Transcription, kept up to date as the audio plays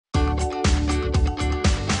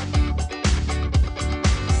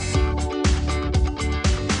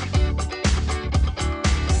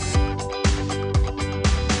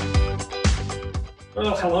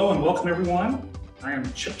welcome everyone. I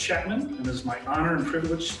am Chip Chapman, and it is my honor and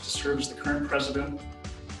privilege to serve as the current president of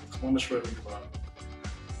the Columbus Rotary Club.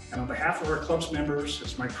 And on behalf of our club's members,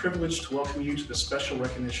 it's my privilege to welcome you to this special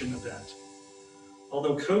recognition event.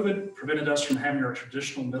 Although COVID prevented us from having our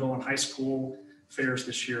traditional middle and high school fairs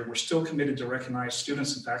this year, we're still committed to recognize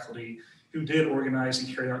students and faculty who did organize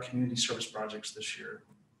and carry out community service projects this year.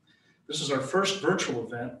 This is our first virtual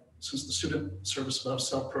event since the Student Service Above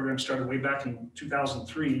Self program started way back in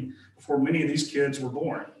 2003, before many of these kids were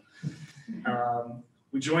born.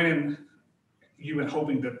 We join in you in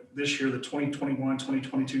hoping that this year, the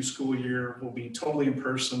 2021-2022 school year, will be totally in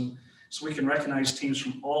person, so we can recognize teams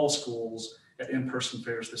from all schools at in-person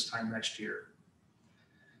fairs this time next year.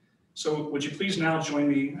 So would you please now join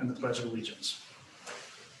me in the Pledge of Allegiance?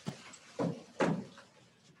 I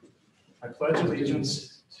pledge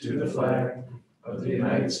allegiance to the flag of the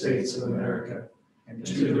United States of America and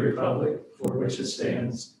to the republic for which it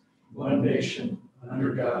stands, one nation,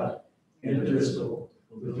 under God, indivisible,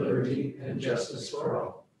 with liberty and justice for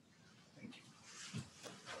all. Thank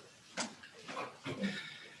you.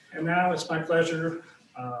 And now it's my pleasure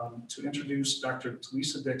to introduce Dr.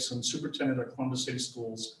 Talisa Dixon, Superintendent of Columbus City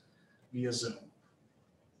Schools, via Zoom.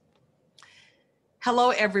 Hello,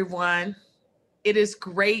 everyone. It is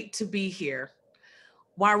great to be here.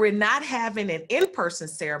 While we're not having an in-person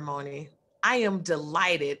ceremony, I am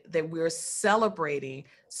delighted that we're celebrating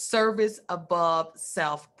Service Above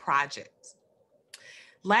Self projects.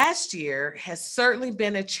 Last year has certainly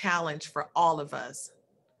been a challenge for all of us,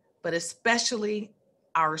 but especially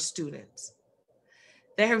our students.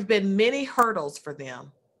 There have been many hurdles for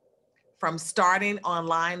them, from starting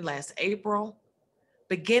online last April,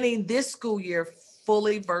 beginning this school year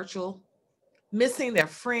fully virtual, missing their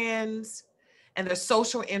friends and their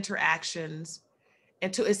social interactions,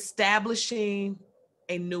 and to establishing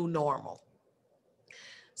a new normal.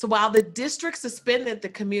 So while the district suspended the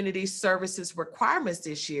community services requirements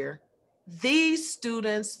this year, these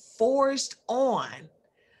students forged on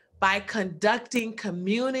by conducting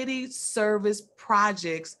community service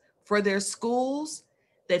projects for their schools,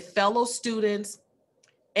 their fellow students,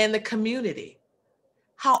 and the community.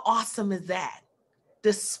 How awesome is that?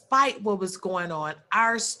 Despite what was going on,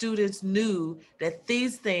 our students knew that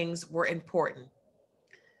these things were important.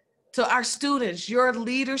 To our students, your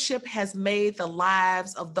leadership has made the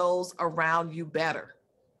lives of those around you better.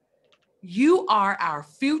 You are our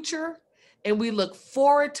future, and we look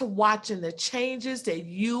forward to watching the changes that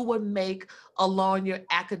you will make along your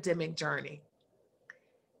academic journey.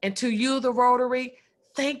 And to you, the Rotary,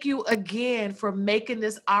 thank you again for making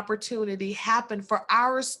this opportunity happen for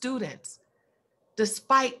our students.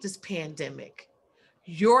 Despite this pandemic,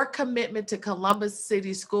 your commitment to Columbus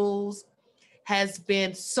City Schools has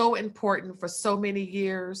been so important for so many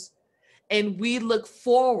years, and we look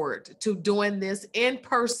forward to doing this in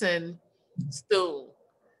person soon.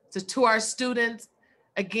 So to our students,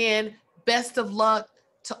 again, best of luck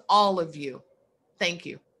to all of you. Thank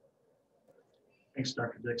you. Thanks,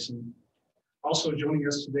 Dr. Dixon. Also joining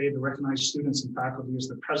us today to recognize students and faculty is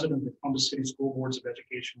the President of the Columbus City School Boards of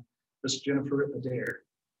Education, Ms. Jennifer Adair.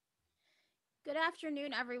 Good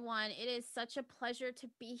afternoon, everyone. It is such a pleasure to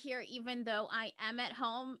be here, even though I am at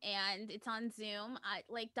home and it's on Zoom.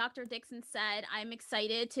 Like Dr. Dixon said, I'm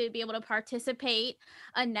excited to be able to participate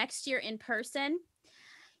next year in person.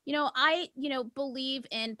 I believe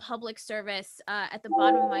in public service at the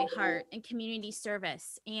bottom of my heart and community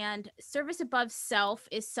service. And service above self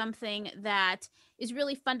is something that is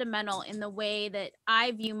really fundamental in the way that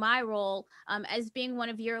I view my role as being one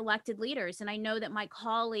of your elected leaders. And I know that my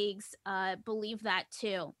colleagues believe that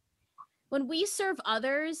too. When we serve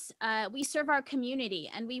others, we serve our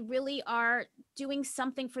community, and we really are doing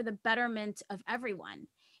something for the betterment of everyone.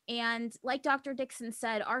 And like Dr. Dixon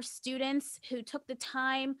said, our students who took the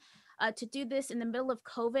time to do this in the middle of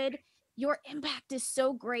COVID, your impact is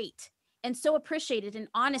so great and so appreciated, and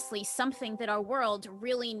honestly, something that our world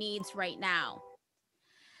really needs right now.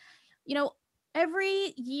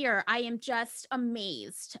 Every year I am just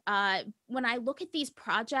amazed when I look at these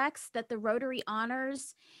projects that the Rotary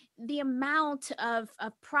honors, the amount of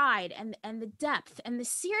pride and the depth and the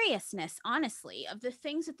seriousness, honestly, of the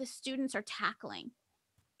things that the students are tackling.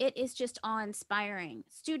 It is just awe-inspiring.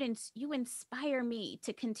 Students, you inspire me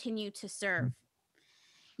to continue to serve.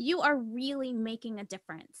 You are really making a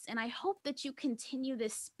difference, and I hope that you continue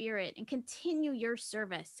this spirit and continue your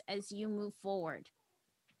service as you move forward.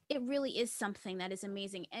 It really is something that is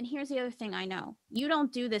amazing. And here's the other thing I know. You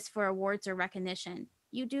don't do this for awards or recognition.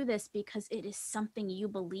 You do this because it is something you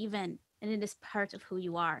believe in, and it is part of who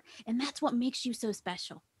you are. And that's what makes you so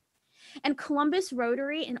special. And Columbus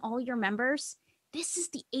Rotary and all your members, This is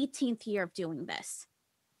the 18th year of doing this.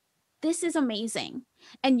 This is amazing.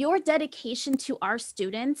 And your dedication to our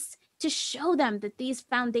students to show them that these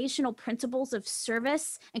foundational principles of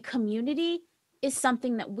service and community is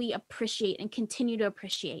something that we appreciate and continue to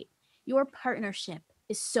appreciate. Your partnership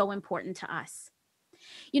is so important to us.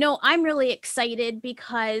 You know, I'm really excited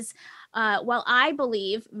because while I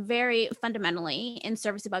believe very fundamentally in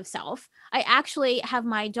service above self, I actually have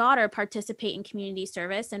my daughter participate in community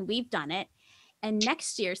service, and we've done it. And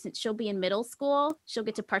next year, since she'll be in middle school, she'll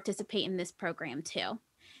get to participate in this program too.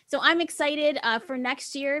 So I'm excited for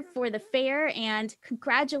next year for the fair, and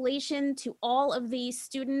congratulations to all of these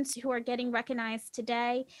students who are getting recognized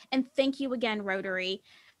today. And thank you again, Rotary,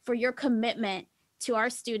 for your commitment to our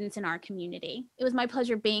students in our community. It was my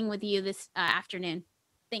pleasure being with you this afternoon.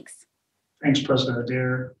 Thanks. Thanks, President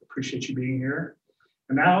Adair. Appreciate you being here.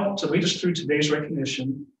 And now to lead us through today's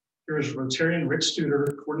recognition, here is Rotarian Rick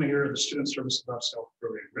Studer, coordinator of the Student Service Above Self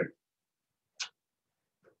program. Rick.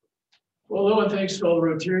 Well, hello, and thanks to all the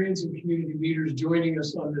Rotarians and community leaders joining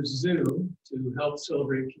us on this Zoom to help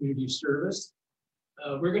celebrate community service.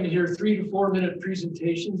 We're going to hear 3 to 4 minute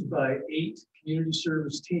presentations by 8 community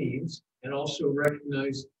service teams and also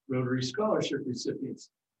recognize Rotary Scholarship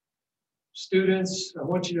recipients. Students, I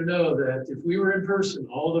want you to know that if we were in person,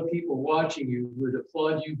 all the people watching you would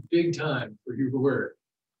applaud you big time for your work.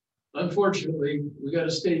 Unfortunately, we got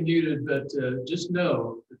to stay muted, but just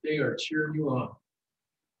know that they are cheering you on.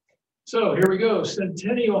 So here we go.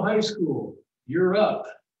 Centennial High School, you're up.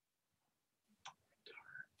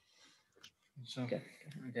 Okay.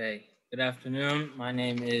 Good afternoon. My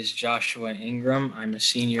name is Joshua Ingram. I'm a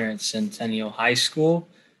senior at Centennial High School,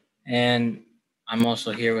 and I'm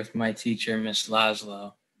also here with my teacher, Miss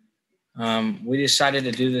Laszlo. We decided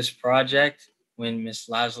to do this project when Miss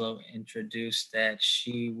Laszlo introduced that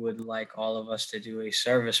she would like all of us to do a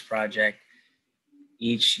service project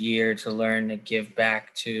each year to learn to give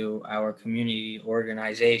back to our community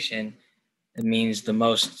organization that means the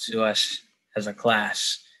most to us as a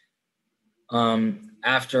class.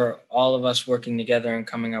 After all of us working together and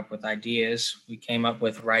coming up with ideas, we came up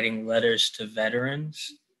with writing letters to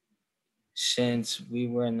veterans. Since we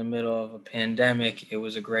were in the middle of a pandemic, it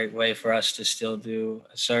was a great way for us to still do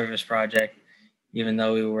a service project, even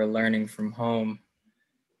though we were learning from home.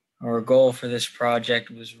 Our goal for this project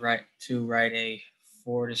was to write a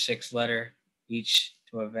 4 to 6 letter each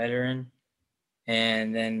to a veteran,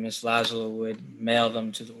 and then Ms. Laszlo would mail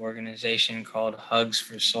them to the organization called Hugs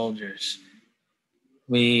for Soldiers.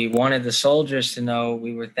 We wanted the soldiers to know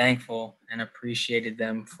we were thankful and appreciated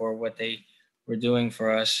them for what they were doing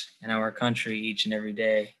for us and our country each and every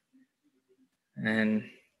day. And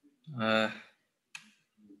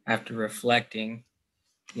after reflecting,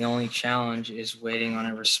 the only challenge is waiting on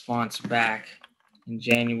a response back. In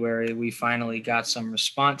January, we finally got some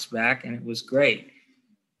response back, and it was great.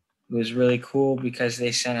 It was really cool because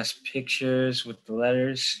they sent us pictures with the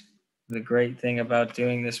letters. The great thing about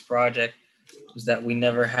doing this project was that we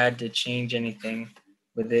never had to change anything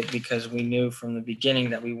with it because we knew from the beginning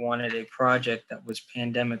that we wanted a project that was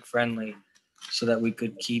pandemic friendly so that we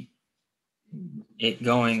could keep it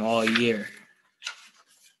going all year.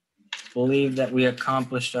 Believe that we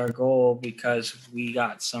accomplished our goal because we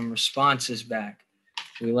got some responses back.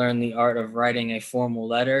 We learned the art of writing a formal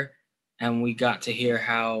letter, and we got to hear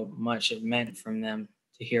how much it meant from them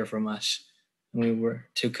to hear from us. And we were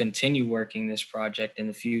to continue working this project in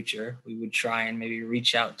the future. We would try and maybe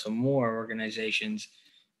reach out to more organizations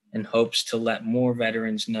in hopes to let more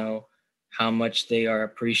veterans know how much they are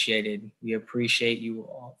appreciated. We appreciate you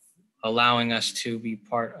all allowing us to be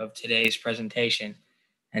part of today's presentation,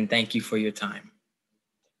 and thank you for your time.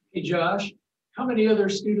 Hey, Josh, how many other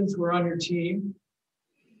students were on your team?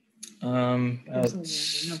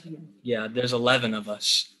 There's 11 of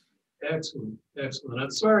us. Excellent, excellent.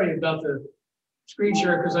 I'm sorry about the screen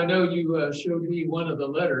share because I know you showed me one of the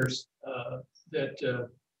letters that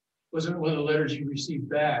wasn't one of the letters you received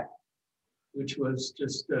back, which was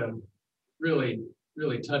just really,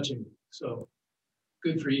 really touching. So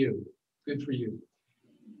good for you. Good for you.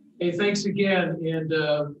 Hey, thanks again. And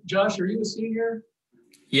Josh, are you a senior?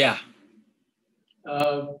 Yeah.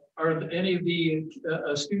 Are any of the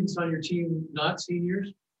students on your team not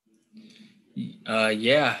seniors?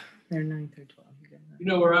 Yeah. They're 9th or 12th. You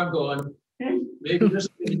know where I'm going. Maybe this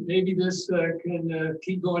can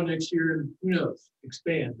keep going next year, and who knows,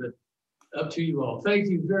 expand. But up to you all. Thank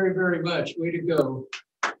you very, very much. Way to go.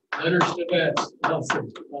 Letters to vets.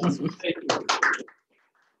 Awesome. Awesome. Thank you.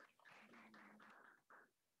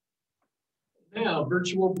 Now,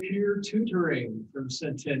 virtual peer tutoring from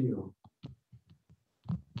Centennial.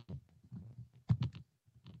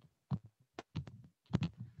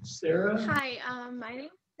 Sarah? Hi, my name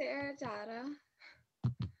is Sarah Dada.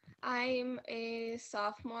 I'm a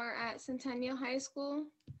sophomore at Centennial High School.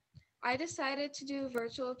 I decided to do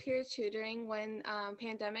virtual peer tutoring when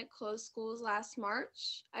pandemic closed schools last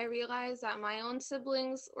March. I realized that my own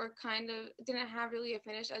siblings were didn't have really a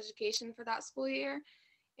finished education for that school year.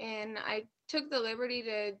 And I took the liberty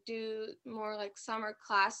to do more like summer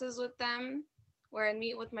classes with them where I'd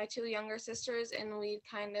meet with my two younger sisters and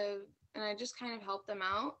I just kind of helped them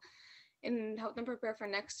out and help them prepare for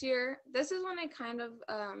next year. This is when I kind of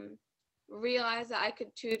realized that I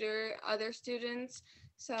could tutor other students.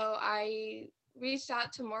 So I reached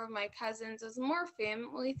out to more of my cousins as more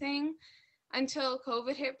family thing until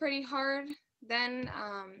COVID hit pretty hard. Then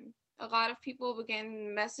a lot of people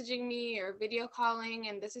began messaging me or video calling,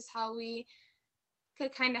 and this is how we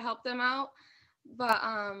could kind of help them out. But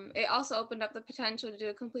it also opened up the potential to do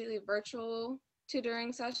a completely virtual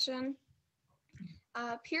tutoring session.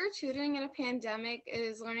 Peer tutoring in a pandemic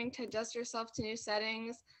is learning to adjust yourself to new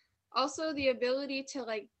settings. Also, the ability to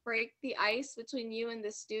like break the ice between you and the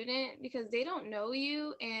student because they don't know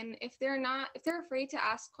you, and if they're afraid to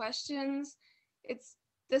ask questions, it's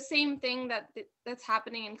the same thing that's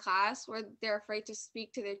happening in class where they're afraid to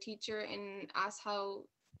speak to their teacher and ask how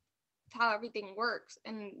everything works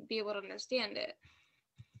and be able to understand it.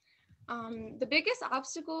 The biggest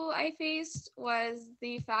obstacle I faced was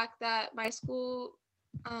the fact that my school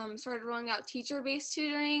started rolling out teacher-based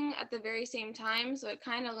tutoring at the very same time, so it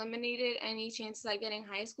kind of eliminated any chances at getting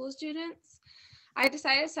high school students. I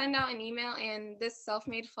decided to send out an email and this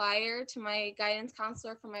self-made flyer to my guidance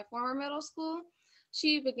counselor from my former middle school.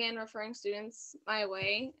 She began referring students my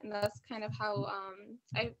way, and that's kind of how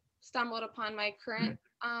I stumbled upon my current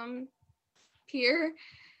peer.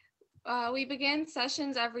 We begin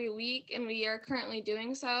sessions every week, and we are currently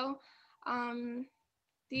doing so.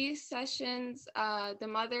 These sessions, the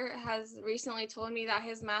mother has recently told me that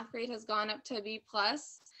his math grade has gone up to B+,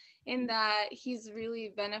 and that he's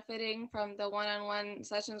really benefiting from the one-on-one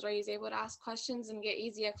sessions where he's able to ask questions and get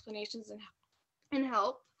easy explanations and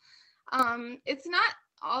help. It's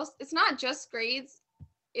not just grades.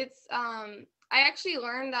 I actually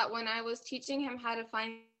learned that when I was teaching him how to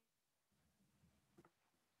find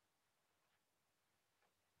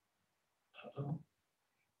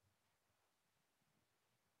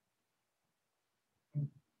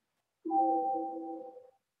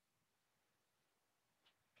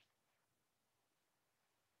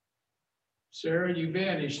Sarah, you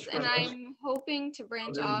vanished from and us. I'm hoping to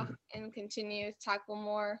branch there you off go. and continue to tackle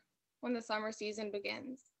more when the summer season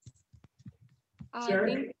begins.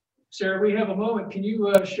 Sarah, Sarah, we have a moment. Can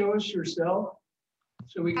you show us yourself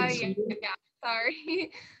so we can see you? Yeah,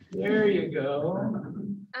 sorry. There you go.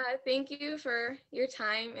 Thank you for your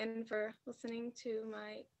time and for listening to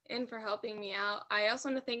and for helping me out. I also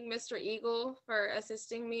want to thank Mr. Eagle for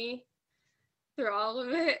assisting me through all of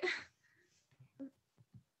it.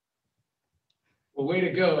 Well, way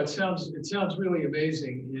to go. It sounds really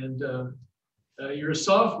amazing. And you're a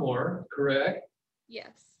sophomore, correct?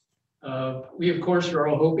 Yes. We, of course, are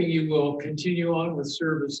all hoping you will continue on with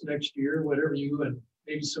service next year, whatever you and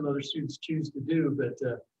maybe some other students choose to do. But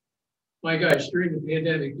my gosh, during the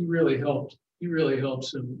pandemic, you really helped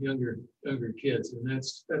some younger kids, and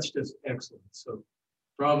that's just excellent. So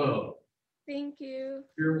bravo. Thank you.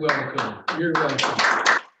 You're welcome. You're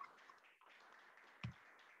welcome.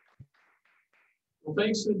 Well,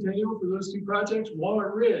 thanks, Centennial, for those two projects.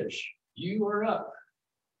 Walnut Ridge, you are up.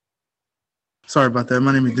 Sorry about that.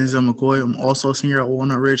 My name is Denzel McCoy. I'm also a senior at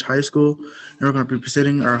Walnut Ridge High School, and we're going to be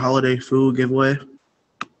presenting our holiday food giveaway.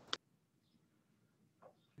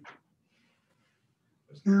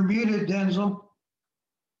 You're muted, Denzel.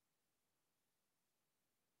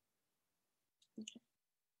 He's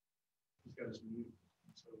got his mute,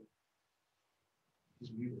 so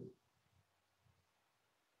he's muted.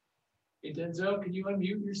 Hey, Denzel, can you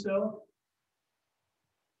unmute yourself?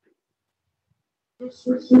 No.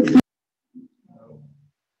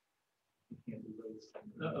 You can't do those.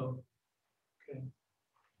 Uh-oh. Okay.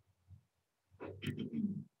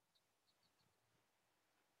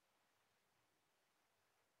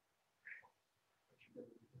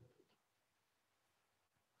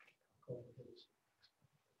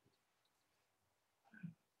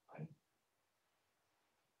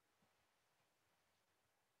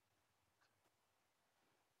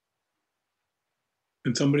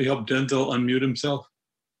 Can somebody help Denzel unmute himself?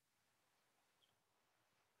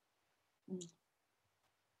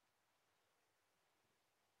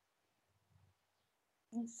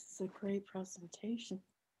 This is a great presentation.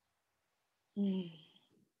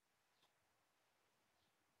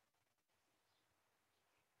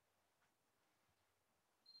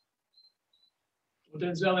 Well,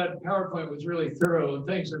 Denzel, that PowerPoint was really thorough, and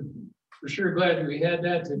thanks. I'm for sure glad that we had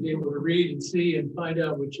that to be able to read and see and find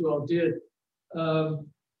out what you all did.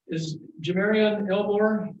 Is Jamarion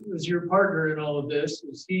Elmore is your partner in all of this?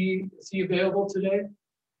 Is he available today?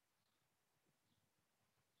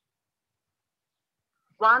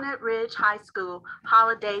 Walnut Ridge High School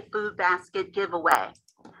Holiday Food Basket Giveaway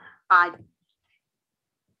by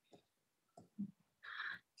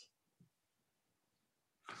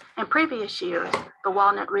In previous years, the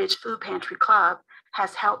Walnut Ridge Food Pantry Club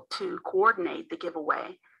has helped to coordinate the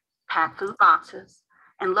giveaway, pack food boxes,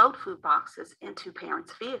 and load food boxes into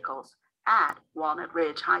parents' vehicles at Walnut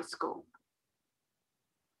Ridge High School.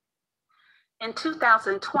 In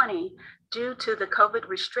 2020, due to the COVID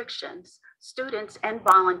restrictions, students and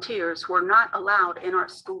volunteers were not allowed in our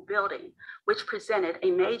school building, which presented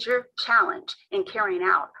a major challenge in carrying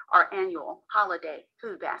out our annual holiday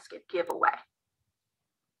food basket giveaway.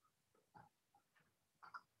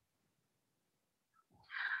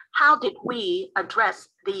 How did we address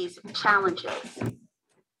these challenges?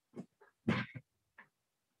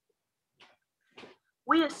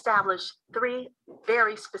 We established 3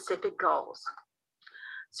 very specific goals.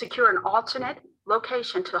 Secure an alternate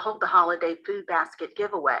location to hold the holiday food basket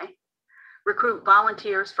giveaway, recruit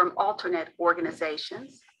volunteers from alternate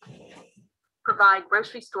organizations, provide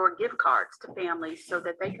grocery store gift cards to families so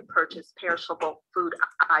that they could purchase perishable food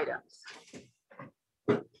items.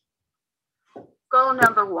 Goal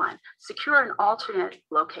number 1, secure an alternate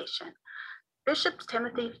location. Bishop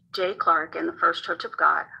Timothy J. Clark and the First Church of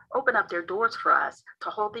God opened up their doors for us to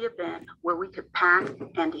hold the event where we could pack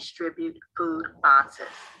and distribute food boxes.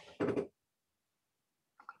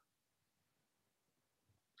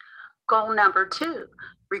 Goal number 2,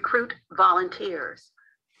 recruit volunteers.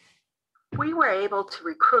 We were able to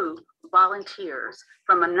recruit volunteers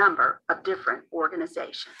from a number of different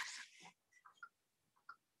organizations.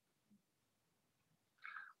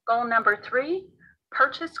 Goal number 3,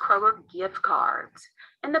 purchase Kroger gift cards.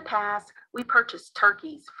 In the past, we purchased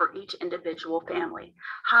turkeys for each individual family.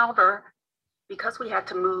 However, because we had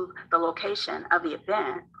to move the location of the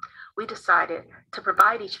event, we decided to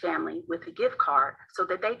provide each family with a gift card so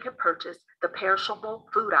that they could purchase the perishable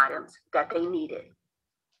food items that they needed.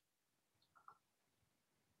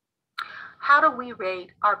 How do we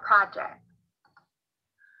rate our project?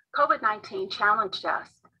 COVID-19 challenged us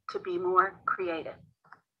to be more creative.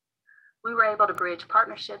 We were able to bridge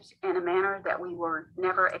partnerships in a manner that we were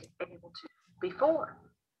never able to before.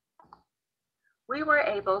 We were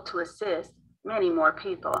able to assist many more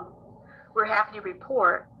people. We're happy to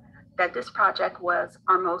report that this project was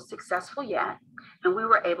our most successful yet, and we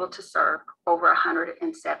were able to serve over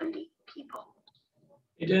 170 people.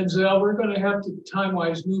 Hey, Denzel, we're going to have to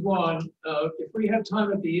time-wise move on. If we have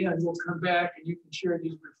time at the end, we'll come back and you can share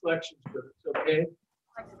these reflections with us, okay?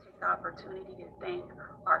 I'd like to take the opportunity to thank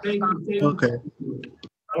our sponsors. Okay.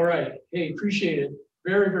 All right. Hey, appreciate it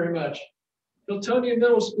very, very much. Hiltonia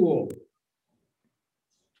Middle School,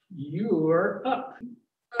 you're up.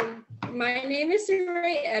 My name is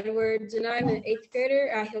Ray Edwards, and I'm an 8th grader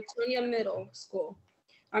at Hiltonia Middle School.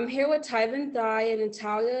 I'm here with Tyven Thai and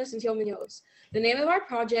Natalia Santillo-Munoz. The name of our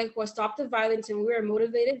project was Stop the Violence, and we were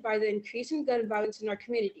motivated by the increase in gun violence in our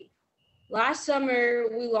community. Last summer,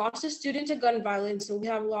 we lost a student to gun violence, and we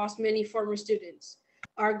have lost many former students.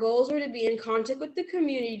 Our goals were to be in contact with the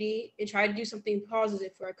community and try to do something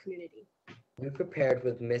positive for our community. We prepared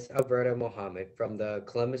with Miss Alberta Mohammed from the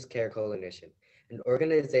Columbus Care Coalition, an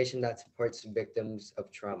organization that supports victims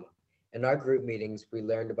of trauma. In our group meetings, we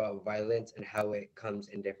learned about violence and how it comes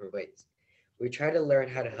in different ways. We tried to learn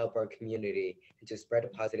how to help our community and to spread a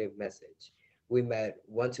positive message. We met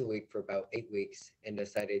once a week for about 8 weeks and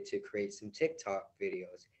decided to create some TikTok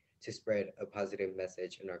videos to spread a positive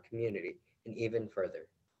message in our community and even further.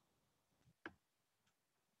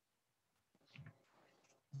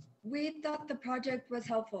 We thought the project was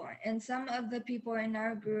helpful, and some of the people in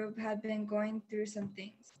our group had been going through some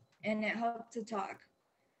things, and it helped to talk.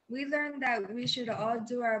 We learned that we should all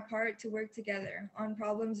do our part to work together on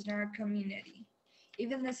problems in our community.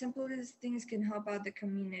 Even the simplest things can help out the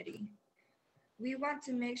community. We want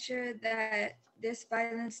to make sure that this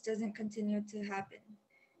violence doesn't continue to happen,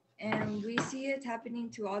 and we see it happening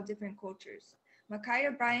to all different cultures.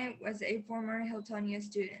 Micaiah Bryant was a former Hiltonia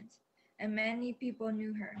student, and many people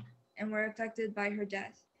knew her and were affected by her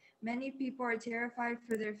death. Many people are terrified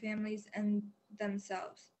for their families and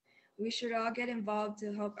themselves. We should all get involved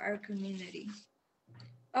to help our community.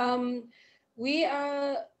 We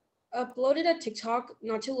uploaded a TikTok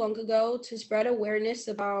not too long ago to spread awareness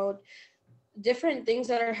about different things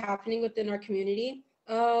that are happening within our community.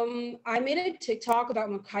 I made a TikTok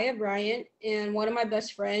about Micaiah Bryant and one of my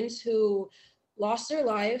best friends who lost their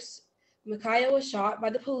lives. Micaiah was shot by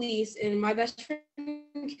the police and my best friend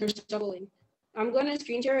was struggling. I'm going to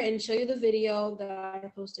screen share and show you the video that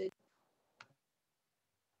I posted.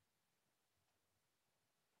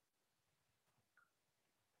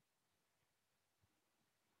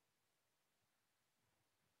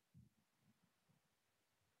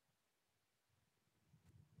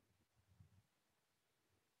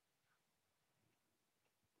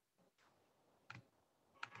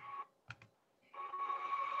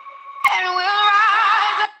 And we'll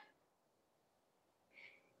rise.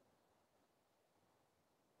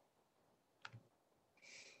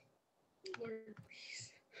 Lord,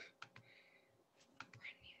 please.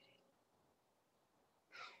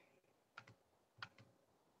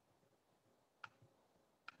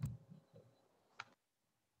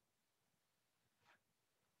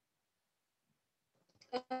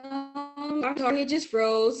 I'm sorry, it just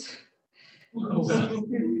froze.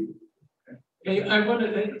 Hey, I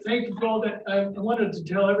wanted to thank you all that I wanted to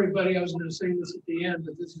tell everybody, I was going to say this at the end,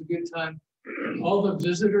 but this is a good time. All the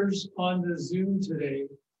visitors on the Zoom today,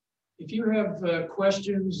 if you have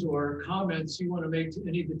questions or comments you want to make to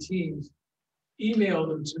any of the teams, email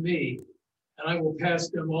them to me and I will pass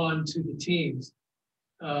them on to the teams.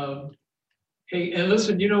 Hey, and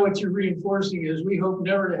listen, you know what you're reinforcing is we hope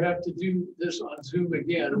never to have to do this on Zoom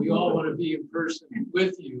again. We all want to be in person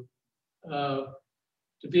with you.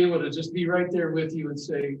 To be able to just be right there with you and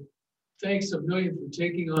say, thanks a million for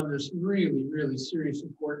taking on this really, really serious,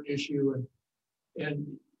 important issue. And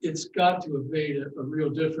it's got to have made a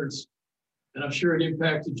real difference. And I'm sure it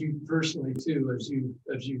impacted you personally too,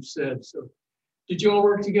 as you've said. So did you all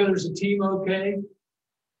work together as a team okay?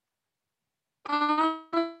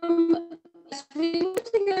 We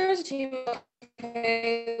worked together as a team.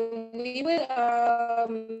 Okay. We would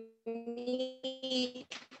meet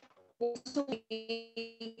once a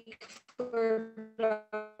week for about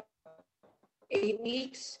 8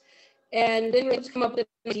 weeks, and then we had to come up with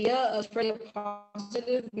an idea of spreading a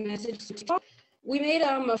positive message to TikTok. We made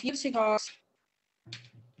a few TikToks,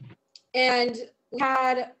 and we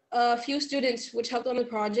had a few students which helped on the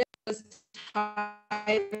project.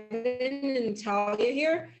 Ivan and Talia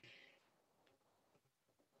here.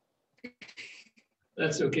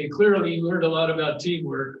 That's okay. Clearly, you learned a lot about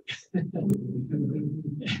teamwork.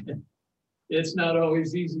 It's not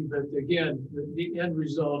always easy, but again, the end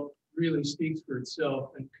result really speaks for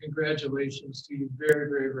itself. And congratulations to you very,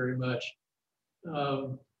 very, very much.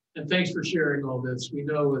 And thanks for sharing all this. We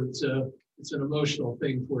know it's an emotional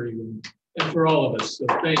thing for you and for all of us. So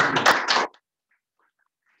thank you.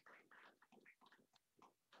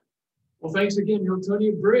 Well, thanks again,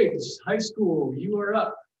 Hiltonia Briggs, High School. You are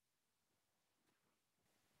up.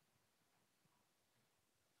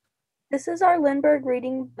 This is our Lindbergh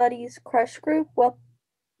Reading Buddies Crush Group.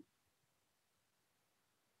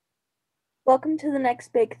 Welcome to the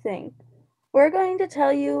next big thing. We're going to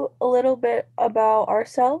tell you a little bit about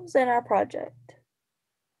ourselves and our project.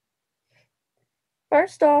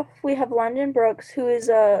 First off, we have London Brooks, who is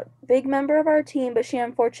a big member of our team, but she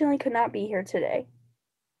unfortunately could not be here today.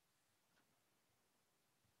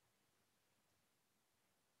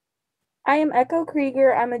 I am Echo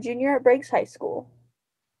Krieger. I'm a junior at Briggs High School.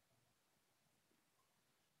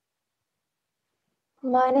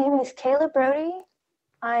 My name is Kayla Brody.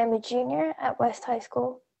 I am a junior at West High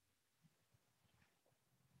School.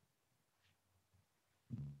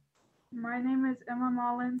 My name is Emma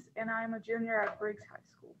Mullins, and I am a junior at Briggs High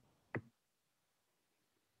School.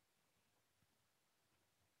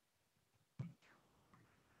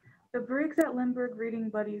 The Briggs at Lindbergh Reading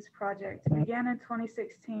Buddies project began in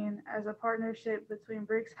 2016 as a partnership between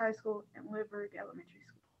Briggs High School and Lindbergh Elementary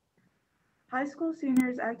School. High school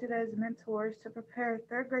seniors acted as mentors to prepare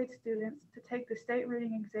third grade students to take the state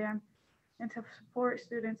reading exam and to support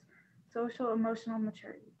students' social emotional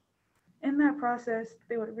maturity. In that process,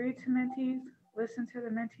 they would read to mentees, listen to the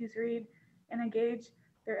mentees read, and engage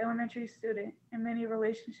their elementary student in many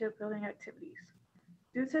relationship building activities.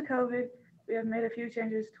 Due to COVID, we have made a few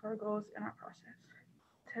changes to our goals and our process.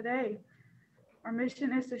 Today, our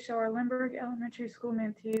mission is to show our Lindbergh Elementary School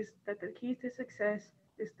mentees that the key to success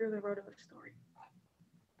is through the road of a story.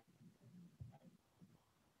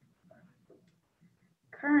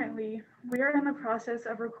 Currently, we are in the process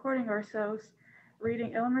of recording ourselves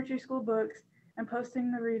reading elementary school books and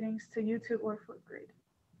posting the readings to YouTube or Flipgrid,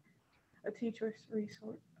 a teacher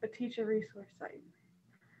resource site.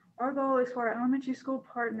 Our goal is for our elementary school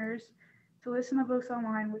partners to listen to books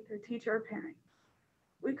online with their teacher or parent.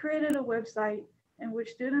 We created a website in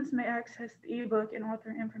which students may access the ebook and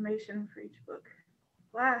author information for each book.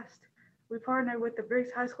 Last, we partnered with the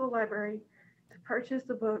Briggs High School Library to purchase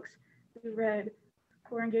the books we read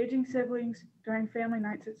for engaging siblings during family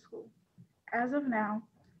nights at school. As of now,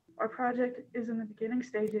 our project is in the beginning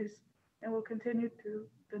stages and will continue through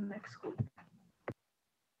the next school.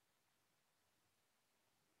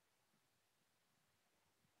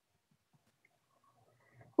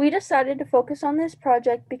 We decided to focus on this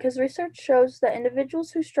project because research shows that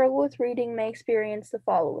individuals who struggle with reading may experience the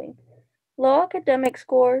following: low academic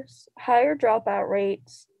scores, higher dropout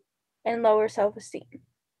rates, and lower self-esteem.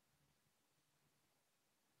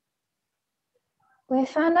 We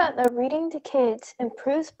found out that reading to kids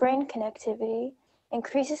improves brain connectivity,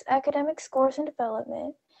 increases academic scores and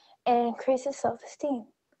development, and increases self-esteem.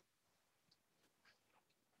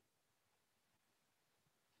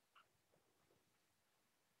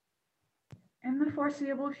 In the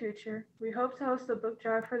foreseeable future, we hope to host a book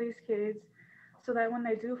drive for these kids so that when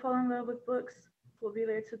they do fall in love with books, we'll be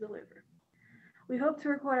there to deliver. We hope to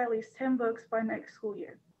record at least 10 books by next school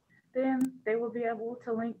year. Then they will be able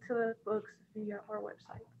to link to the books via our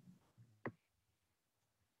website.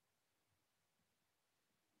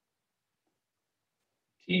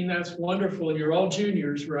 Team, that's wonderful. You're all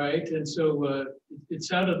juniors, right? And so it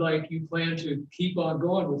sounded like you plan to keep on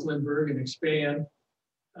going with Lindbergh and expand.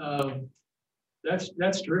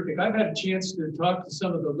 That's terrific. I've had a chance to talk to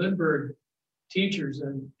some of the Lindbergh teachers,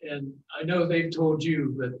 and I know they've told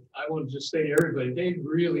you, but I want to just say to everybody, they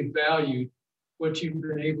really valued what you've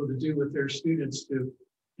been able to do with their students to,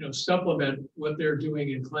 supplement what they're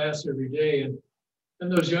doing in class every day. And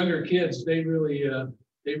those younger kids, they really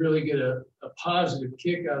get a positive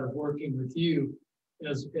kick out of working with you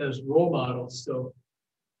as role models. So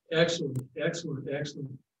excellent, excellent,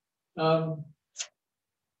 excellent. Are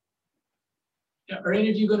any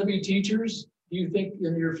of you going to be teachers? Do you think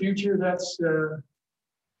in your future that's a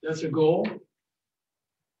goal?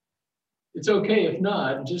 It's okay if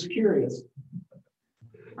not. I'm just curious.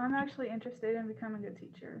 I'm actually interested in becoming a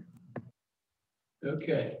teacher.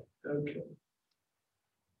 Okay.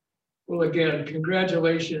 Well, again,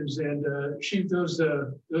 congratulations, and shoot, those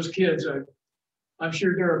kids. I'm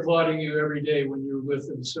sure they're applauding you every day when you're with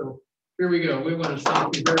them. So here we go. We want to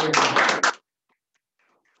thank you very much.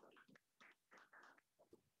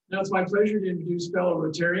 Now it's my pleasure to introduce fellow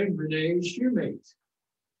Rotarian Renee Shoemate.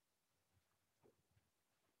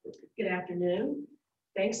 Good afternoon.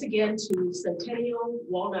 Thanks again to Centennial,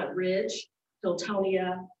 Walnut Ridge,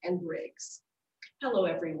 Hiltonia, and Briggs. Hello,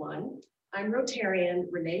 everyone. I'm Rotarian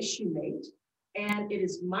Renee Shoemate, and it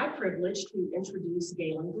is my privilege to introduce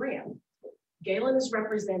Galen Graham. Galen is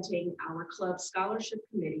representing our club scholarship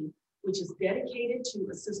committee, which is dedicated to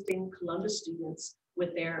assisting Columbus students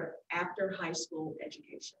with their after high school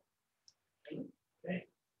education. Okay.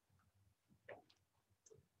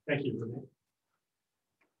 Thank you, Renee.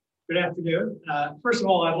 Good afternoon. First of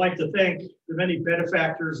all, I'd like to thank the many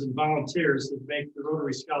benefactors and volunteers that make the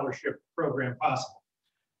Rotary Scholarship Program possible.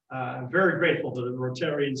 I'm very grateful to the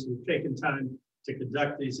Rotarians who've taken time to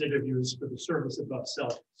conduct these interviews for the Service Above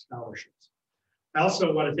Self scholarships. I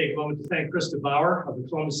also want to take a moment to thank Krista Bauer of the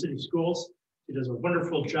Columbus City Schools. She does a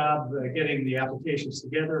wonderful job getting the applications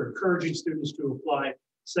together, encouraging students to apply,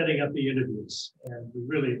 setting up the interviews. And we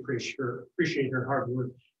really appreciate her hard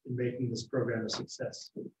work in making this program a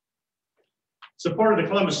success. Support of the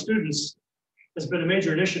Columbus students has been a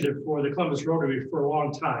major initiative for the Columbus Rotary for a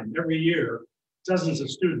long time. Every year, dozens of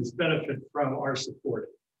students benefit from our support.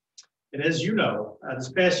 And as you know,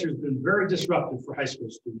 this past year has been very disruptive for high school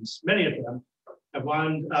students. Many of them have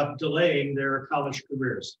wound up delaying their college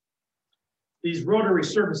careers. These Rotary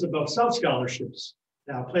Service Above Self scholarships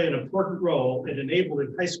now play an important role in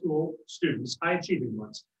enabling high school students, high achieving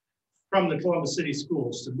ones, from the Columbus City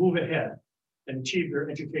schools to move ahead and achieve their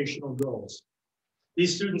educational goals.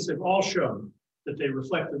 These students have all shown that they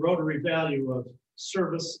reflect the Rotary value of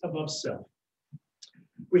service above self.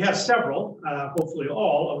 We have several, hopefully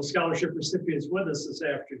all, of the scholarship recipients with us this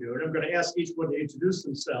afternoon. I'm going to ask each one to introduce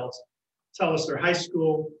themselves, tell us their high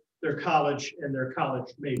school, their college, and their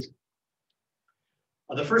college major.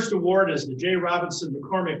 The first award is the J. Robinson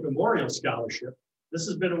McCormick Memorial Scholarship. This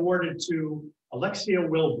has been awarded to Alexia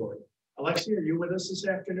Wilborn. Alexia, are you with us this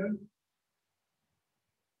afternoon?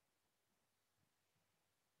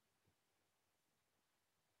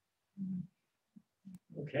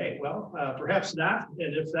 Okay, well, perhaps not.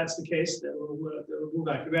 And if that's the case, then we'll move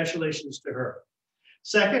on. Congratulations to her.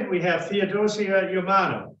 Second, we have Theodosia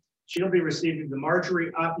Yomano. She'll be receiving the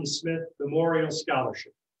Marjorie Otten Smith Memorial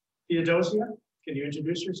Scholarship. Theodosia, can you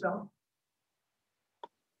introduce yourself?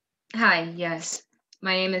 Hi, yes.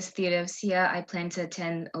 My name is Theodosia. I plan to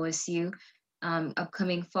attend OSU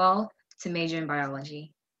upcoming fall to major in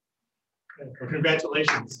biology. Okay, well,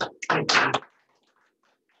 congratulations. Thank you.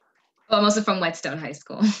 Well, I'm also from Whetstone High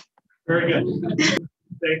School. Very good.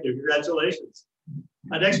 Thank you. Congratulations.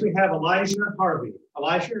 Next, we have Elijah Harvey.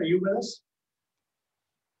 Elijah, are you with us?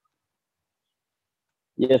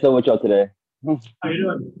 Yes, I'm with y'all today. How you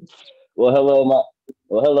doing? Well,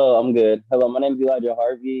 hello, I'm good. Hello, my name is Elijah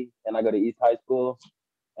Harvey, and I go to East High School,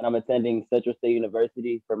 and I'm attending Central State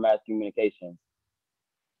University for Mass Communications.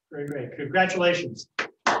 Very great. Congratulations.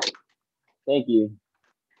 Thank you.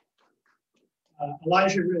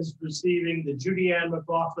 Elijah is receiving the Judy Ann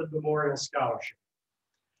McLaughlin Memorial Scholarship.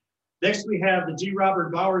 Next, we have the G.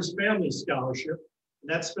 Robert Bowers Family Scholarship,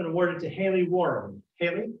 and that's been awarded to Haley Warren.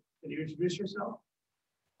 Haley, can you introduce yourself?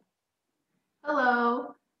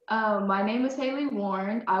 Hello, my name is Haley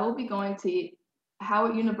Warren. I will be going to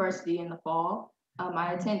Howard University in the fall.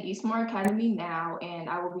 I attend Eastmore Academy now, and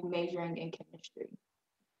I will be majoring in chemistry.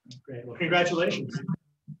 Great. Well, congratulations.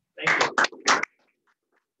 Thank you.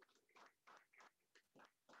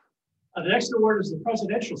 The next award is the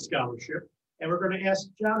Presidential Scholarship, and we're going to ask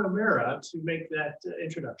John O'Mara to make that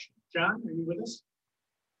introduction. John, are you with us?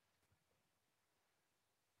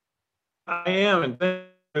 I am, and thank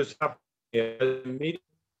you for the meeting.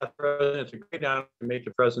 It's a great honor to make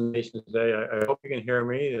the presentation today. I hope you can hear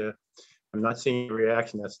me. I'm not seeing a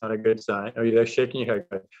reaction. That's not a good sign. Oh, you're shaking your head.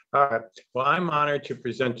 Good. All right. Well, I'm honored to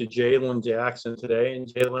present to Jalen Jackson today, and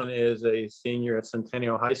Jalen is a senior at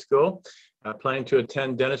Centennial High School, planning to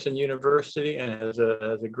attend Denison University, and has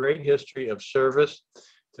a great history of service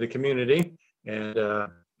to the community. And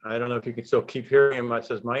I don't know if you can still keep hearing him. It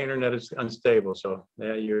says my internet is unstable. So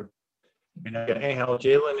yeah, anyhow,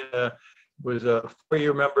 Jalen was a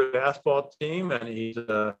 4-year member of the basketball team, and he's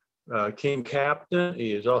a team captain.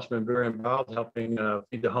 He has also been very involved helping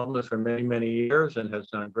feed the homeless for many, many years, and has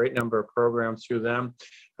done a great number of programs through them.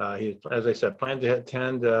 He, as I said, planned to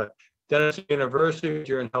attend Denison University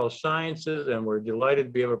during health sciences, and we're delighted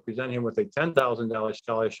to be able to present him with a $10,000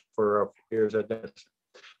 scholarship for 4 years at Denison.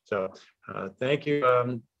 So thank you,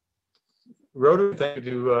 Rotary. Thank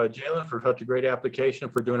you to Jalen for such a great application,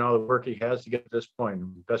 for doing all the work he has to get to this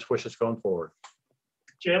point. Best wishes going forward.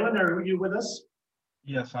 Jalen, are you with us?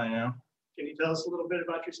 Yes, I am. Can you tell us a little bit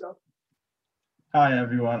about yourself? Hi,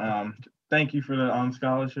 everyone. Thank you for the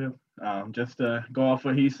scholarship. Just to go off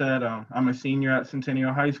what he said, I'm a senior at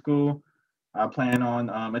Centennial High School. I plan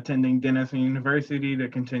on attending Denison University to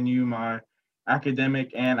continue my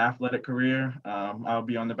academic and athletic career. I'll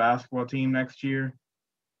be on the basketball team next year,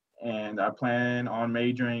 and I plan on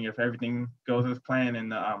majoring, if everything goes as planned, in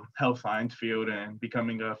the health science field and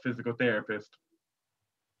becoming a physical therapist.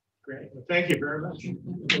 Great. Well, thank you very much.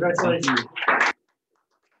 Congratulations.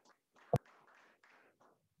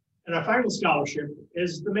 And our final scholarship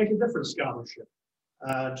is the Make a Difference Scholarship,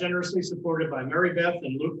 generously supported by Mary Beth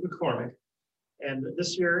and Luke McCormick. And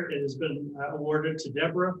this year it has been awarded to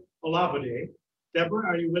Deborah Olabode. Deborah,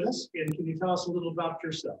 are you with us? And can you tell us a little about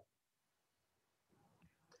yourself?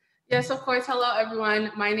 Yes, of course. Hello,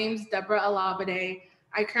 everyone. My name is Deborah Olabode.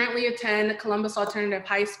 I currently attend Columbus Alternative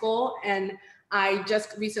High School, and I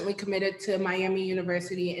just recently committed to Miami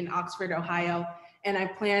University in Oxford, Ohio, and I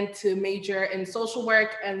plan to major in social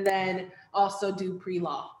work and then also do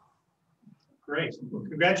pre-law. Great. Well,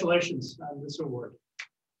 congratulations on this award.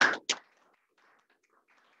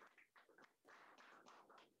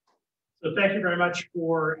 So thank you very much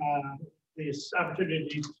for this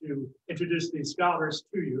opportunity to introduce these scholars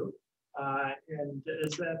to you. And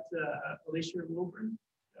is that Alicia Wilburn?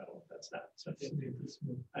 No, that's not something.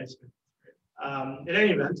 I see. In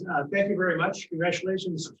any event, thank you very much.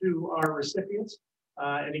 Congratulations to our recipients.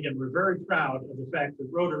 And again, we're very proud of the fact that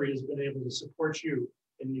Rotary has been able to support you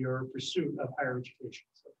in your pursuit of higher education.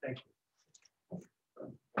 So thank you.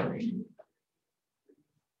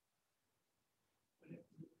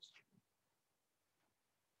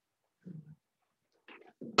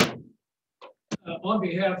 On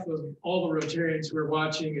behalf of all the Rotarians who are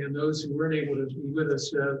watching and those who weren't able to be with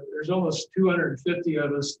us, there's almost 250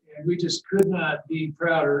 of us, and we just could not be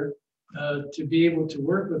prouder to be able to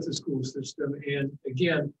work with the school system and,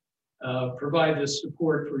 again, provide this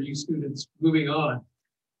support for you students moving on.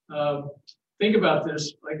 Think about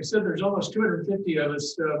this. Like I said, there's almost 250 of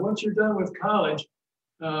us. Once you're done with college,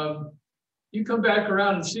 you come back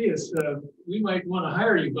around and see us. We might want to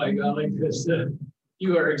hire you, by golly, because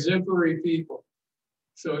you are exemplary people.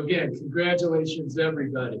 So again, congratulations,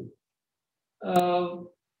 everybody.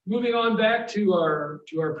 Moving on back to our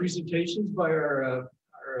presentations by our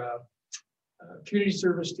community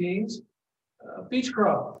service teams.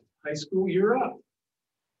 Beechcroft High School, you're up.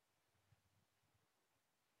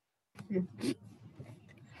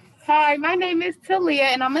 Hi, my name is Talia,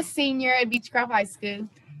 and I'm a senior at Beechcraft High School.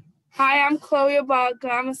 Hi, I'm Chloe Abaca.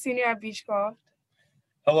 I'm a senior at Beechcraft.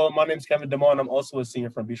 Hello, my name is Kevin DeMond. I'm also a senior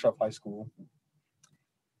from Beechcraft High School.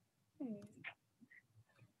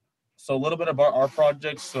 So a little bit about our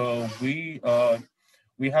project. So we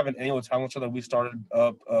have an annual talent show that we started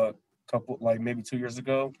up a couple, like maybe 2 years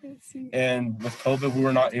ago. And with COVID, we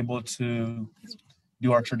were not able to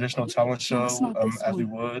do our traditional talent show as we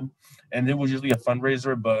would. And it was usually a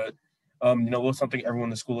fundraiser, but you know, it was something everyone in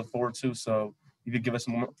the school looked forward to. So you could give us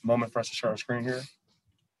a moment for us to share our screen here.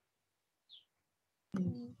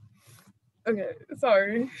 Okay,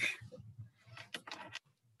 sorry.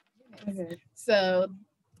 Okay, so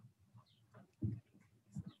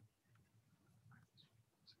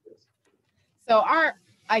our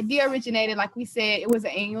idea originated, like we said, it was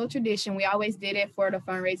an annual tradition. We always did it for the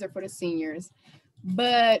fundraiser for the seniors,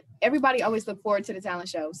 but everybody always looked forward to the talent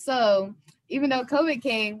show. So even though COVID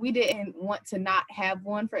came, we didn't want to not have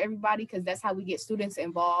one for everybody because that's how we get students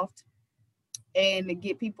involved and to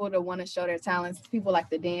get people to want to show their talents. People like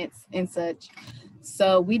to dance and such.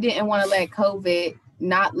 So we didn't want to let COVID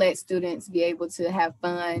not let students be able to have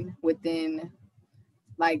fun within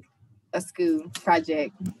like a school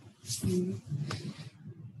project.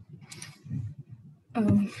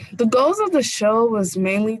 The goals of the show was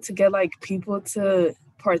mainly to get like people to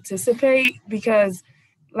participate because,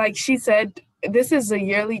 like she said, this is a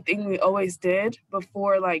yearly thing we always did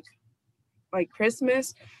before like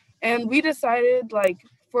Christmas, and we decided like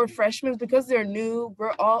for freshmen, because they're new,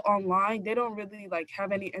 we're all online. They don't really like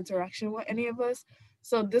have any interaction with any of us,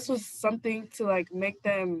 so this was something to like make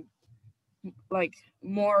them like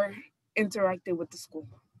more interactive with the school.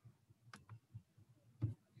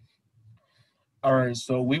 All right,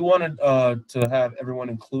 so we wanted to have everyone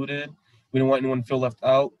included. We didn't want anyone to feel left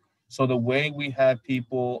out. So the way we had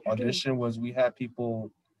people audition was we had people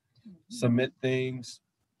submit things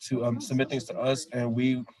to us, and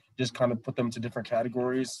we just kind of put them to different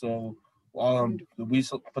categories. So we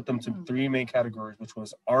put them to 3 main categories, which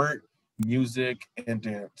was art, music, and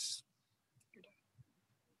dance.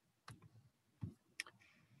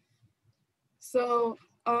 So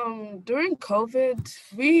during COVID,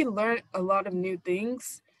 we learned a lot of new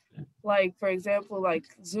things. Like for example, like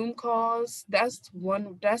Zoom calls. That's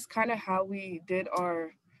kind of how we did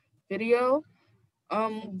our video.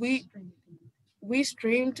 We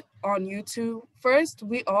streamed on YouTube. First,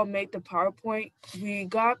 we all made the PowerPoint. We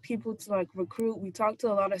got people to like recruit. We talked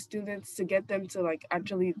to a lot of students to get them to like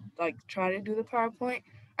actually like try to do the PowerPoint.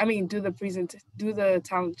 I mean, do the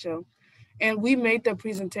talent show. And we made the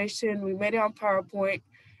presentation. We made it on PowerPoint.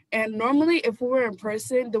 And normally, if we were in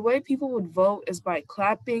person, the way people would vote is by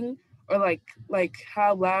clapping or like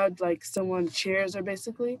how loud like someone cheers or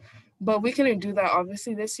basically. But we couldn't do that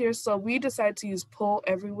obviously this year, so we decided to use poll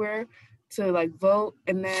everywhere to like vote,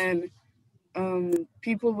 and then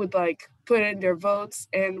people would like put in their votes,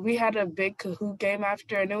 and we had a big Kahoot game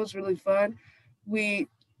after, and it was really fun. We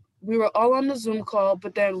were all on the Zoom call,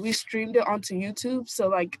 but then we streamed it onto YouTube, so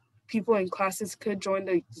like people in classes could join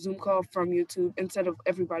the Zoom call from YouTube instead of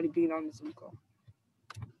everybody being on the Zoom call.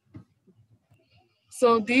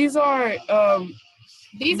 So these are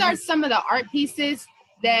some of the art pieces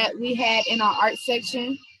that we had in our art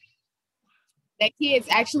section that kids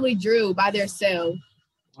actually drew by themselves.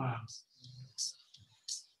 Wow.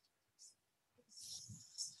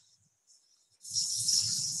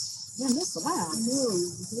 Man, that's loud.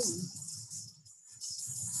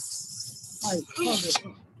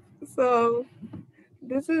 So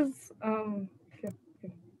this is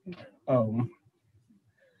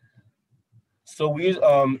So we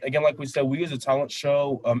again, like we said, we use a talent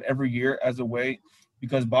show every year as a way,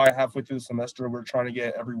 because by halfway through the semester, we're trying to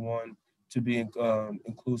get everyone to be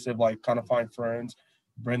inclusive, like kind of find friends,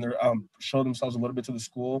 bring their show themselves a little bit to the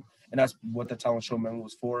school, and that's what the talent show mainly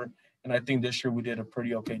was for. And I think this year we did a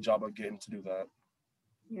pretty okay job of getting to do that.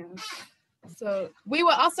 Yeah. So we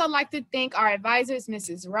would also like to thank our advisors,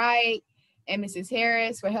 Mrs. Wright and Mrs.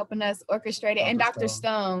 Harris, for helping us orchestrate it, and Dr.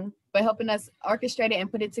 Stone for helping us orchestrate it and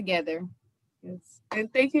put it together. Yes.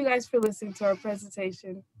 And thank you guys for listening to our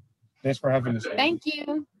presentation. Thanks for having us. Thank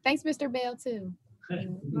you. Thanks, Mr. Bell, too.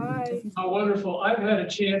 Bye. How wonderful. I've had a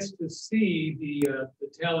chance to see the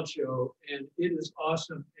talent show, and it is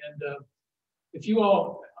awesome. And if you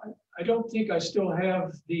all, I don't think I still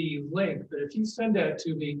have the link, but if you send that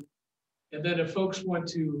to me, and then if folks want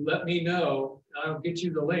to let me know, I'll get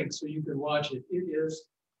you the link so you can watch it. It is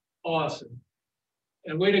awesome.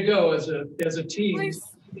 And way to go as a team. Please,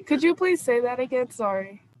 could you please say that again?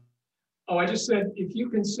 Sorry. Oh, I just said, if you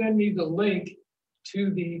can send me the link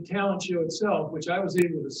to the talent show itself, which I was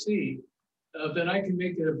able to see, then I can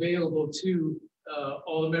make it available to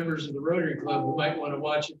all the members of the Rotary Club who might want to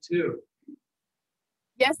watch it too.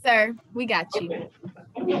 Yes, sir. We got you.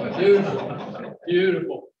 Beautiful.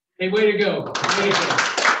 Beautiful. Hey, way to go. Way to go.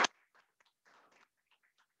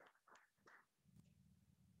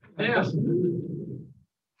 Yeah.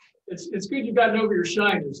 It's good you've gotten over your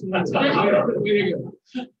shyness. Way to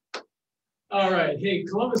go. All right. Hey,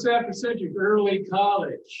 Columbus Afrocentric Early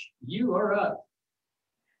College, you are up.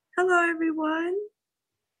 Hello, everyone.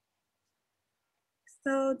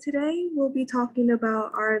 So today we'll be talking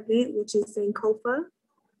about our event, which is Sankofa.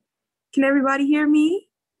 Can everybody hear me?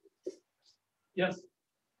 Yes.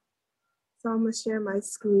 So I'm gonna share my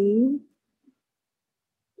screen.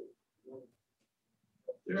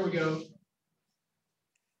 There we go.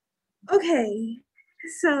 Okay,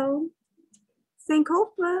 so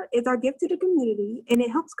Sankofa is our gift to the community, and it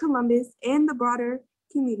helps Columbus and the broader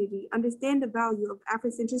community understand the value of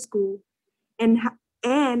Afrocentric school and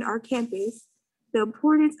our campus, the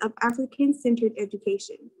importance of African-centered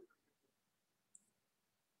education.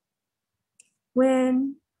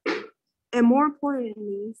 And more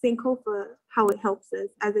importantly, Sankofa, how it helps us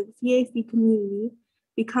as a CAC community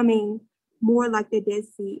becoming more like the Dead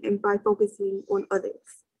Sea and by focusing on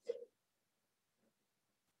others.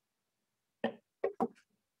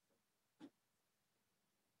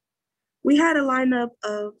 We had a lineup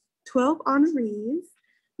of 12 honorees,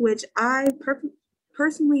 which I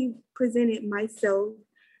personally presented myself,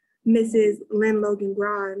 Mrs. Lynn Logan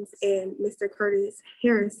Grimes and Mr. Curtis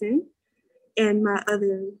Harrison, and my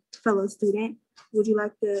other fellow student. Would you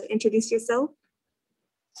like to introduce yourself?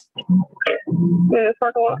 Good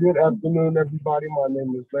afternoon, everybody. My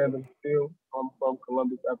name is Landon Steele. I'm from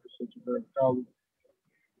Columbus Afrocentric College.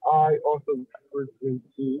 I also present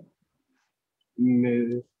to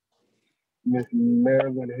Miss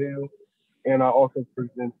Marilyn Hill, and I also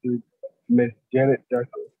presented Miss Janet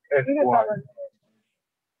Jackson, Esquire.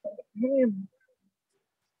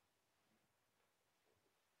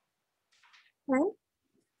 Okay.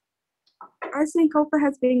 Our Sankofa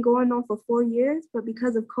has been going on for 4 years, but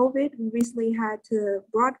because of COVID, we recently had to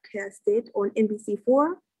broadcast it on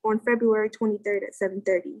NBC4 on February 23rd at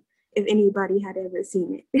 7:30, if anybody had ever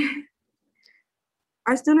seen it.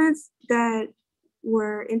 Our students that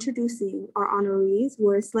were introducing our honorees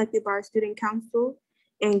were selected by our student council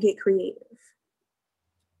and Get Creative.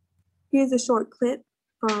 Here's a short clip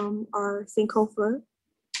from our Sankofa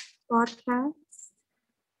broadcast.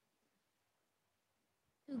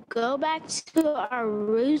 To go back to our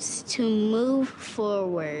roots to move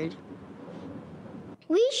forward.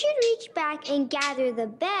 We should reach back and gather the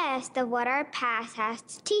best of what our past has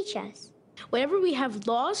to teach us. Whatever we have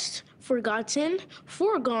lost, forgotten,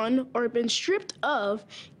 foregone, or been stripped of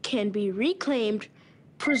can be reclaimed,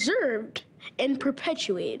 preserved, and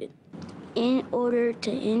perpetuated. In order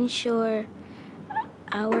to ensure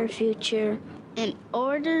our future. In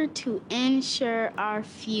order to ensure our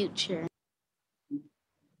future.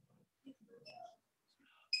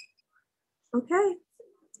 Okay.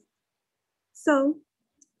 So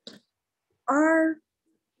our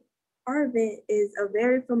event is a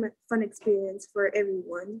very fun experience for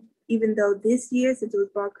everyone, even though this year, since it was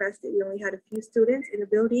broadcasted, we only had a few students in the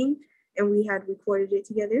building and we had recorded it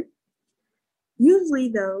together. Usually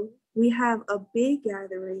though, we have a big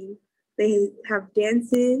gathering. They have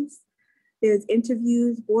dances, there's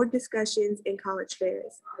interviews, board discussions, and college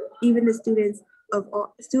fairs. Even the students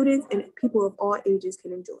and people of all ages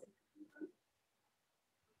can enjoy.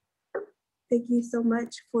 Thank you so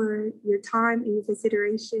much for your time and your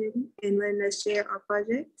consideration and letting us share our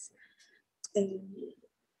projects.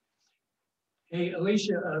 Hey,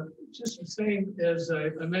 Alicia, just the same as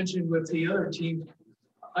I mentioned with the other team,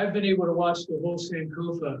 I've been able to watch the whole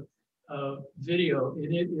Sankofa video,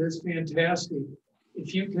 and it is fantastic.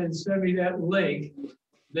 If you can send me that link,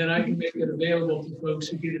 then I can make it available to folks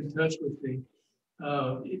who get in touch with me.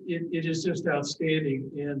 It is just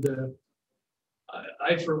outstanding. And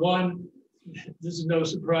I, for one, this is no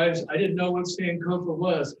surprise, I didn't know what Sankofa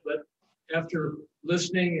was, but after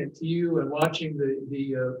listening and to you and watching the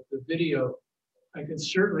video, I can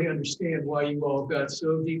certainly understand why you all got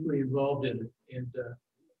so deeply involved in it. And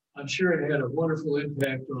I'm sure it had a wonderful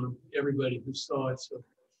impact on everybody who saw it. So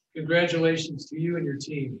congratulations to you and your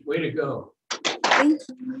team. Way to go. Thank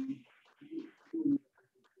you.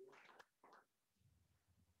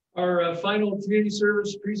 Our final community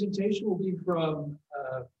service presentation will be from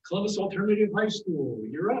Columbus Alternative High School.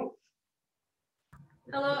 You're up.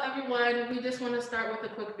 Hello, everyone. We just want to start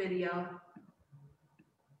with a quick video.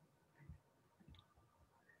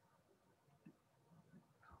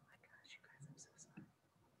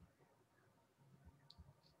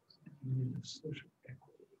 of social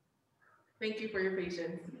equity. Thank you for your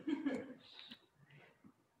patience.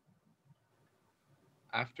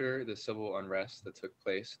 After the civil unrest that took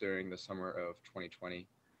place during the summer of 2020,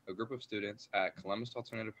 a group of students at Columbus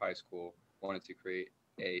Alternative High School wanted to create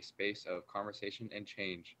a space of conversation and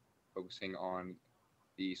change, focusing on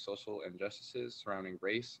the social injustices surrounding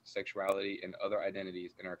race, sexuality, and other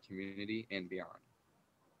identities in our community and beyond.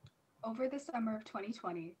 Over the summer of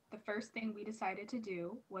 2020, the first thing we decided to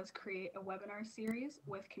do was create a webinar series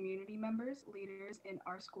with community members, leaders, and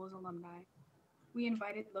our school's alumni. We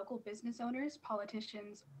invited local business owners,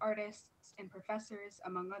 politicians, artists, and professors,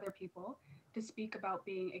 among other people, to speak about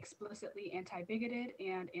being explicitly anti-bigoted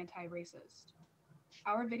and anti-racist.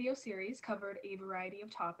 Our video series covered a variety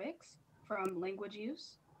of topics, from language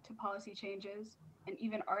use to policy changes, and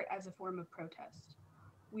even art as a form of protest.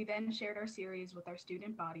 We then shared our series with our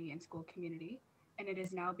student body and school community, and it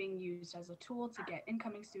is now being used as a tool to get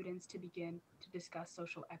incoming students to begin to discuss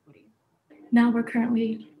social equity. Now we're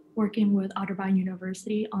currently working with Otterbein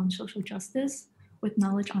University on social justice with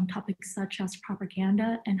knowledge on topics such as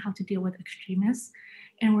propaganda and how to deal with extremists.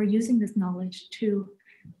 And we're using this knowledge to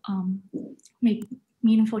make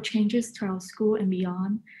meaningful changes to our school and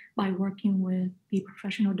beyond by working with the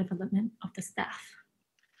professional development of the staff.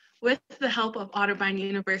 With the help of Otterbein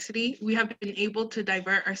University, we have been able to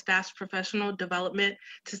divert our staff's professional development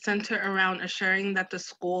to center around assuring that the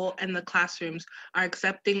school and the classrooms are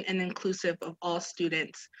accepting and inclusive of all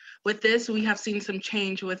students. With this, we have seen some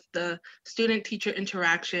change with the student-teacher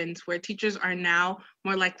interactions, where teachers are now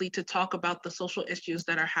more likely to talk about the social issues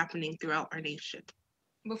that are happening throughout our nation.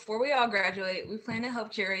 Before we all graduate, we plan to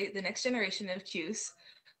help curate the next generation of CUES.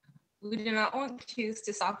 We do not want CUES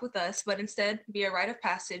to stop with us, but instead be a rite of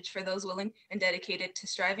passage for those willing and dedicated to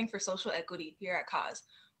striving for social equity here at CAUSE.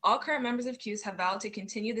 All current members of CUES have vowed to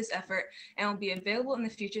continue this effort and will be available in the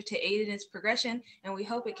future to aid in its progression, and we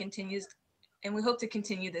hope to continue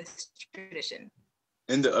this tradition.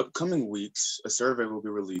 In the upcoming weeks, a survey will be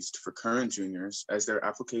released for current juniors as their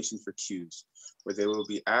application for CUES, where they will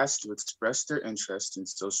be asked to express their interest in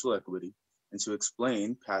social equity and to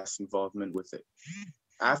explain past involvement with it.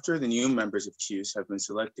 After the new members of CUES have been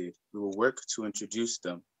selected, we will work to introduce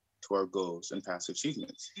them to our goals and past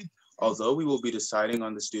achievements. Although we will be deciding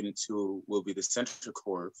on the students who will be the central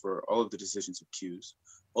core for all of the decisions of CUES,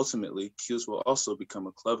 ultimately, CUES will also become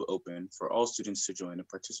a club open for all students to join and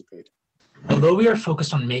participate. Although we are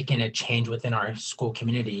focused on making a change within our school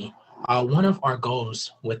community, one of our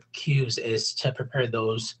goals with CUES is to prepare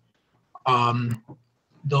those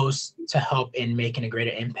to help in making a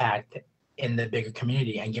greater impact in the bigger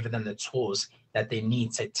community and giving them the tools that they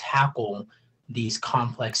need to tackle these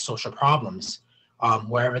complex social problems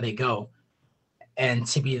wherever they go, and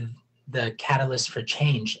to be the catalyst for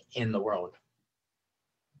change in the world.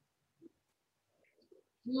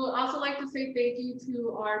 We would also like to say thank you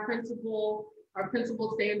to our principal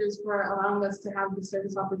Sanders for allowing us to have this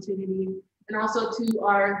service opportunity, and also to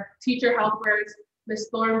our teacher helpers, Ms.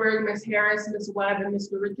 Thornburg, Ms. Harris, Ms. Webb, and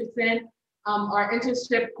Mr. Richardson, our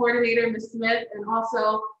internship coordinator, Ms. Smith, and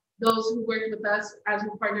also those who worked with us as we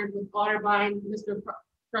partnered with Otterbein, Mr.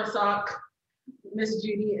 Prasak, Ms.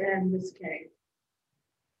 Judy, and Ms. Kay.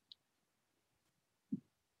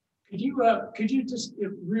 Could you just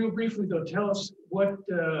real briefly though tell us what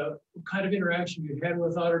kind of interaction you had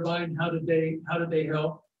with Otterbein? How did they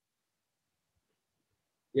help?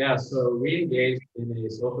 Yeah, so we engaged in a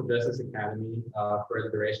social justice academy for the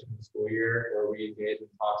duration of the school year, where we engaged in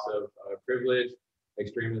talks of privilege,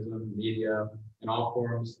 extremism, media, and all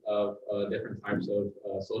forms of different types of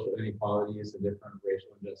social inequalities and different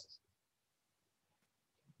racial injustices.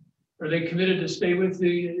 Are they committed to stay with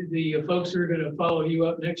the folks who are going to follow you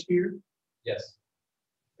up next year? Yes.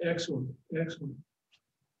 Excellent, excellent.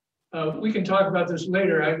 We can talk about this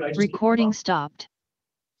later. Recording stopped.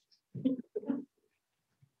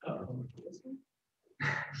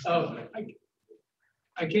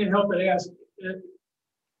 I can't help but ask,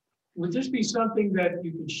 would this be something that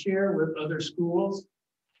you could share with other schools?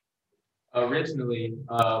 Originally,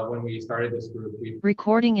 when we started this group,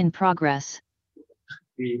 Recording in progress.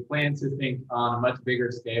 We plan to think on a much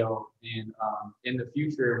bigger scale, and in the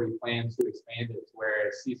future, we plan to expand it to where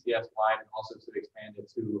it's CCS-wide, and also to expand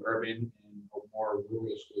it to urban and more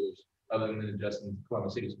rural schools, other than just in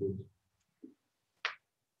Columbus City schools.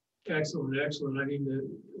 Excellent, excellent. I mean,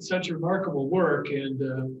 it's such remarkable work, and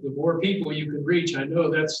the more people you can reach, I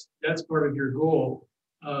know that's part of your goal.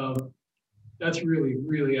 That's really,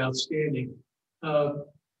 really outstanding.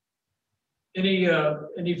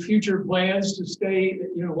 Any future plans to stay,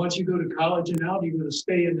 once you go to college and out, are you going to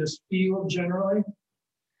stay in this field generally?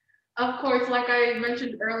 Of course, like I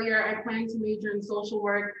mentioned earlier, I plan to major in social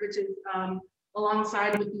work, which is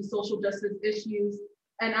alongside with these social justice issues.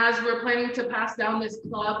 And as we're planning to pass down this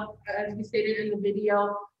club, as we stated in the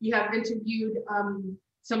video, you have interviewed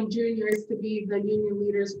some juniors to be the union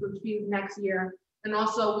leaders for CUBE next year. And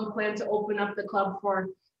also we plan to open up the club for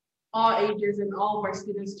all ages and all of our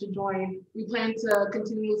students to join. We plan to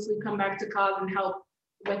continuously come back to COG and help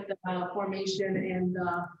with the formation and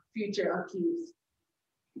the future of CUBEs.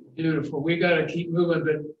 Beautiful. We got to keep moving,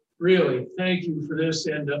 but really, thank you for this.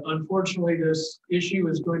 And unfortunately, this issue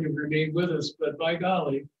is going to remain with us, but by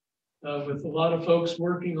golly, with a lot of folks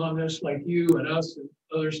working on this like you and us and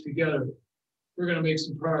others together, we're going to make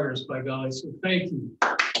some progress, by golly. So thank you.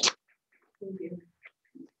 Thank you.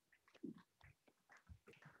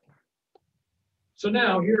 So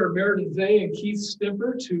now here are Meredith Vey and Keith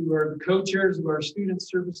Stimpert, who are the co-chairs of our Student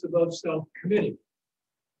Service Above Self Committee.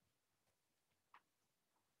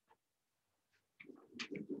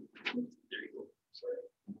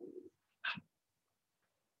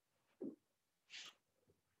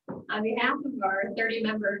 On behalf of our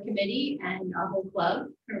 30-member committee and our whole club,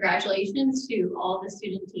 congratulations to all the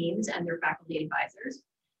student teams and their faculty advisors.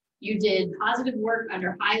 You did positive work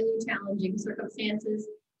under highly challenging circumstances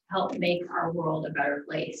to help make our world a better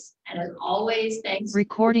place. And as always,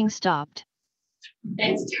 Recording stopped.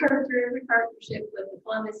 Thanks to our terrific partnership with the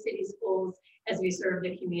Columbus City Schools as we serve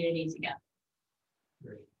the community together.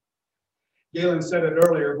 Galen said it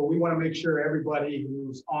earlier, but we want to make sure everybody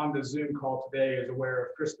who's on the Zoom call today is aware of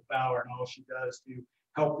Krista Bauer and all she does to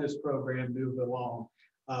help this program move along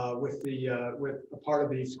with a part of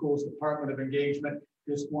the school's Department of Engagement.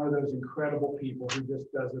 Just one of those incredible people who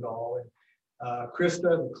just does it all. And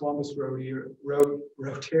Krista, the Columbus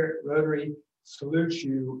Rotary salutes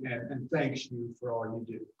you and thanks you for all you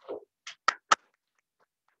do.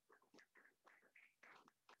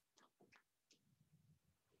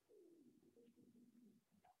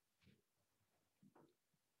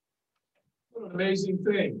 What an amazing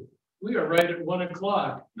thing. We are right at 1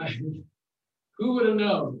 o'clock. Who would have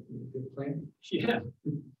known? Yeah.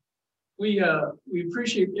 We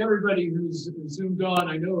appreciate everybody who's zoomed on.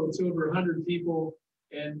 I know it's over 100 people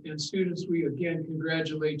and students. We again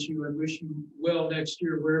congratulate you and wish you well next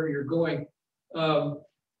year wherever you're going.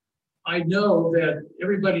 I know that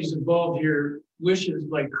everybody's involved here wishes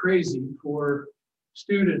like crazy for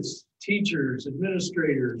students, teachers,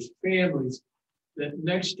 administrators, families, that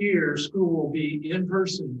next year school will be in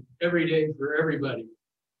person every day for everybody.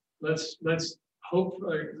 Let's hope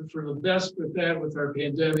for the best with that, with our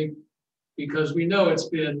pandemic, because we know it's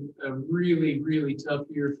been a really, really tough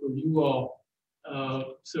year for you all.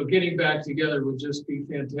 So getting back together would just be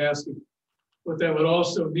fantastic. What that would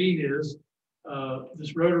also mean is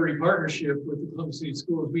this Rotary partnership with the Columbus City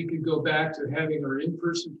Schools, we could go back to having our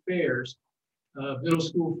in-person fairs, middle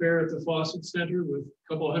school fair at the Fawcett Center with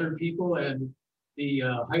a couple hundred people, and the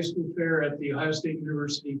high school fair at the Ohio State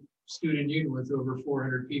University Student Union with over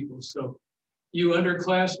 400 people. So you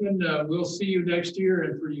underclassmen, we'll see you next year.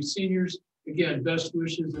 And for you seniors, again, best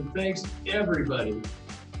wishes and thanks everybody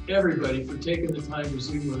for taking the time to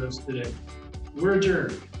Zoom with us today. We're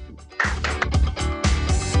adjourned.